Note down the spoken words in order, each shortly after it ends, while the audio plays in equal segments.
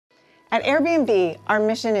At Airbnb, our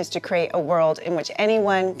mission is to create a world in which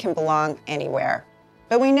anyone can belong anywhere.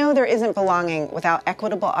 But we know there isn't belonging without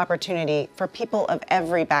equitable opportunity for people of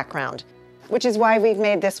every background, which is why we've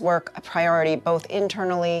made this work a priority both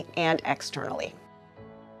internally and externally.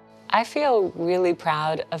 I feel really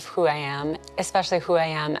proud of who I am, especially who I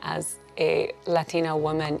am as a Latina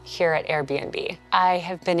woman here at Airbnb. I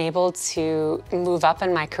have been able to move up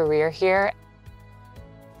in my career here.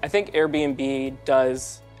 I think Airbnb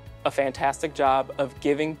does a fantastic job of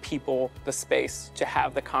giving people the space to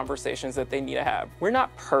have the conversations that they need to have. We're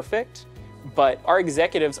not perfect, but our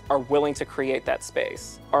executives are willing to create that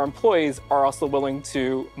space. Our employees are also willing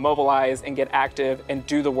to mobilize and get active and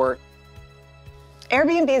do the work.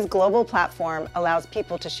 Airbnb's global platform allows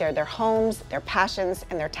people to share their homes, their passions,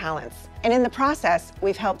 and their talents. And in the process,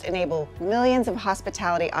 we've helped enable millions of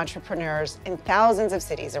hospitality entrepreneurs in thousands of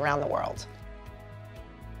cities around the world.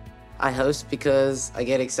 I host because I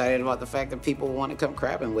get excited about the fact that people want to come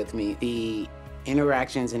crabbing with me. The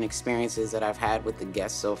interactions and experiences that I've had with the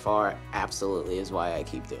guests so far absolutely is why I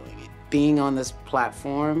keep doing it. Being on this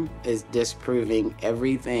platform is disproving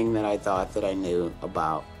everything that I thought that I knew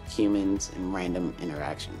about humans and random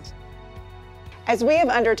interactions. As we have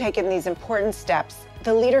undertaken these important steps,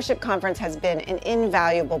 the Leadership Conference has been an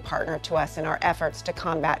invaluable partner to us in our efforts to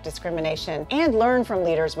combat discrimination and learn from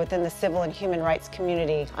leaders within the civil and human rights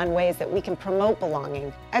community on ways that we can promote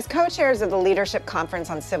belonging. As co-chairs of the Leadership Conference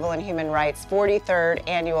on Civil and Human Rights' 43rd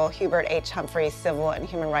Annual Hubert H. Humphrey Civil and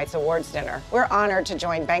Human Rights Awards Dinner, we're honored to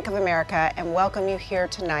join Bank of America and welcome you here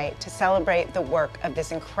tonight to celebrate the work of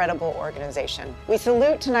this incredible organization. We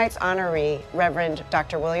salute tonight's honoree, Reverend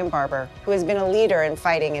Dr. William Barber, who has been a leader in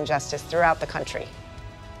fighting injustice throughout the country.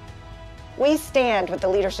 We stand with the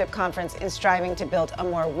Leadership Conference in striving to build a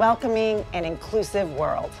more welcoming and inclusive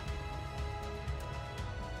world.